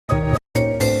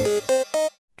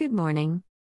Good morning.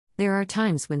 There are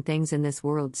times when things in this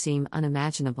world seem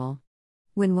unimaginable.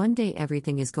 When one day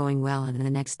everything is going well and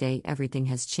the next day everything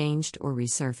has changed or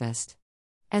resurfaced.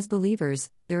 As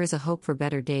believers, there is a hope for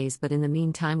better days, but in the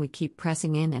meantime we keep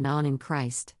pressing in and on in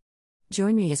Christ.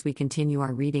 Join me as we continue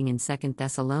our reading in 2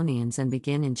 Thessalonians and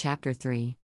begin in chapter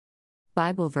 3.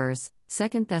 Bible verse,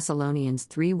 2 Thessalonians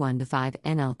 3:1-5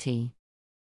 NLT.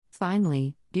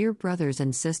 Finally, dear brothers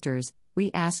and sisters, we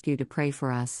ask you to pray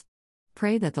for us.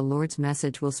 Pray that the Lord's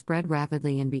message will spread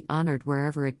rapidly and be honored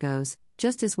wherever it goes,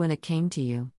 just as when it came to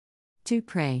you. 2.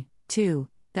 Pray, 2.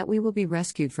 That we will be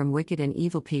rescued from wicked and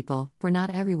evil people, for not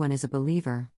everyone is a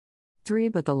believer. 3.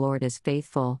 But the Lord is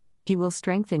faithful, He will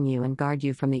strengthen you and guard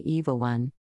you from the evil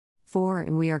one. 4.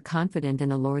 And we are confident in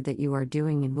the Lord that you are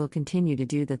doing and will continue to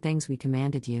do the things we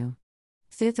commanded you.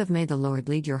 5. May the Lord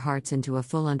lead your hearts into a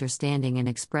full understanding and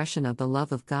expression of the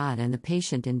love of God and the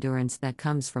patient endurance that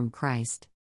comes from Christ.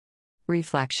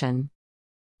 Reflection.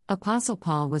 Apostle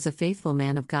Paul was a faithful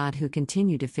man of God who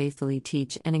continued to faithfully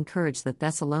teach and encourage the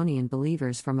Thessalonian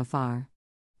believers from afar.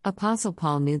 Apostle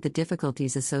Paul knew the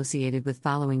difficulties associated with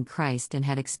following Christ and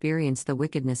had experienced the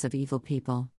wickedness of evil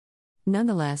people.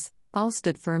 Nonetheless, Paul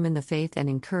stood firm in the faith and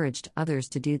encouraged others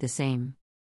to do the same.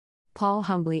 Paul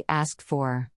humbly asked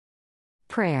for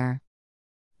prayer.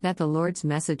 That the Lord's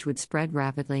message would spread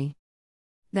rapidly.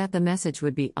 That the message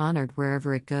would be honored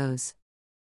wherever it goes.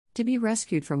 To be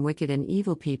rescued from wicked and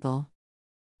evil people.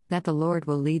 That the Lord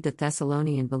will lead the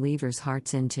Thessalonian believers'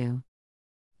 hearts into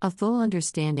a full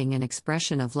understanding and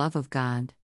expression of love of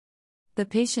God. The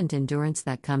patient endurance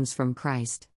that comes from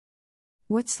Christ.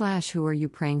 Who are you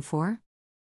praying for?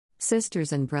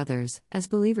 Sisters and brothers, as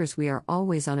believers we are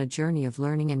always on a journey of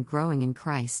learning and growing in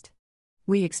Christ.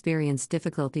 We experience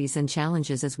difficulties and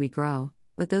challenges as we grow,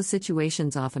 but those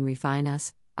situations often refine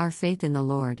us, our faith in the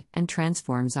Lord, and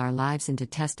transforms our lives into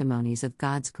testimonies of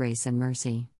God's grace and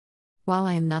mercy. While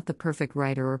I am not the perfect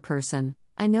writer or person,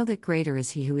 I know that greater is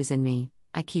He who is in me.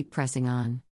 I keep pressing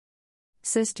on.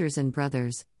 Sisters and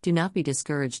brothers, do not be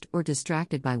discouraged or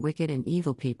distracted by wicked and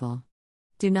evil people.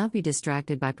 Do not be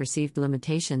distracted by perceived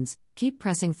limitations, keep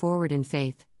pressing forward in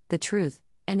faith, the truth,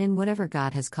 and in whatever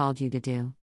God has called you to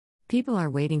do. People are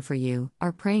waiting for you,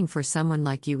 are praying for someone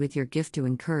like you with your gift to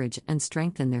encourage and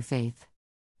strengthen their faith.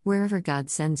 Wherever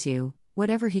God sends you,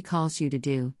 whatever He calls you to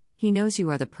do, He knows you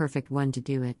are the perfect one to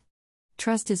do it.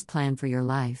 Trust His plan for your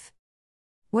life.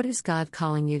 What is God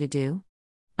calling you to do?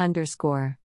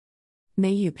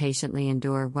 May you patiently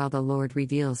endure while the Lord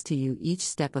reveals to you each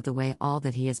step of the way all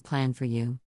that He has planned for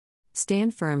you.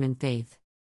 Stand firm in faith.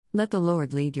 Let the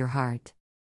Lord lead your heart.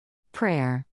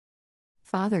 Prayer.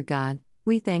 Father God,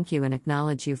 we thank you and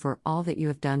acknowledge you for all that you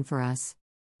have done for us.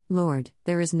 Lord,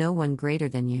 there is no one greater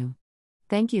than you.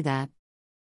 Thank you that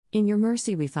in your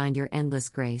mercy we find your endless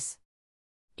grace.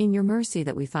 In your mercy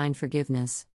that we find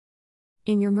forgiveness.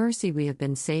 In your mercy we have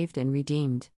been saved and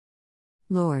redeemed.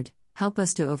 Lord, help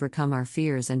us to overcome our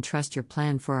fears and trust your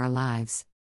plan for our lives.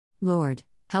 Lord,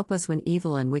 help us when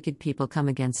evil and wicked people come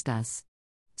against us.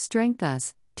 Strengthen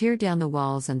us, tear down the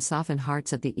walls and soften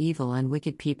hearts of the evil and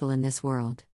wicked people in this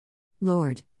world.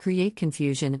 Lord, create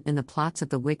confusion in the plots of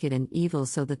the wicked and evil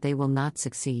so that they will not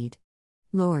succeed.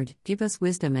 Lord, give us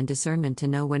wisdom and discernment to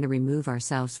know when to remove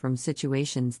ourselves from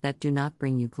situations that do not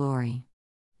bring you glory.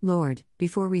 Lord,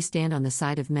 before we stand on the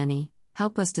side of many,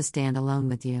 help us to stand alone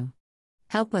with you.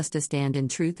 Help us to stand in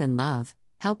truth and love,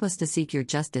 help us to seek your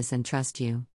justice and trust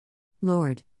you.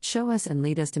 Lord, show us and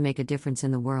lead us to make a difference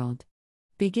in the world.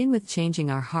 Begin with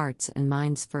changing our hearts and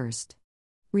minds first.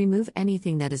 Remove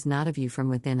anything that is not of you from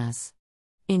within us.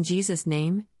 In Jesus'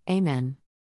 name, Amen.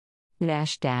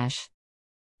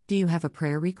 Do you have a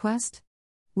prayer request?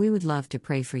 We would love to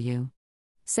pray for you.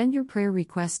 Send your prayer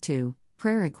request to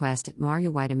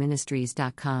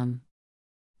prayerrequest@mariawhiteministries.com.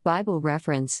 Bible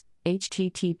reference,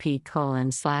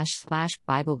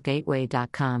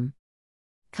 http://biblegateway.com.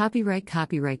 Copyright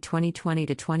 2020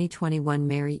 to 2021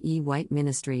 Mary E. White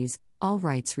Ministries, all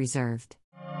rights reserved.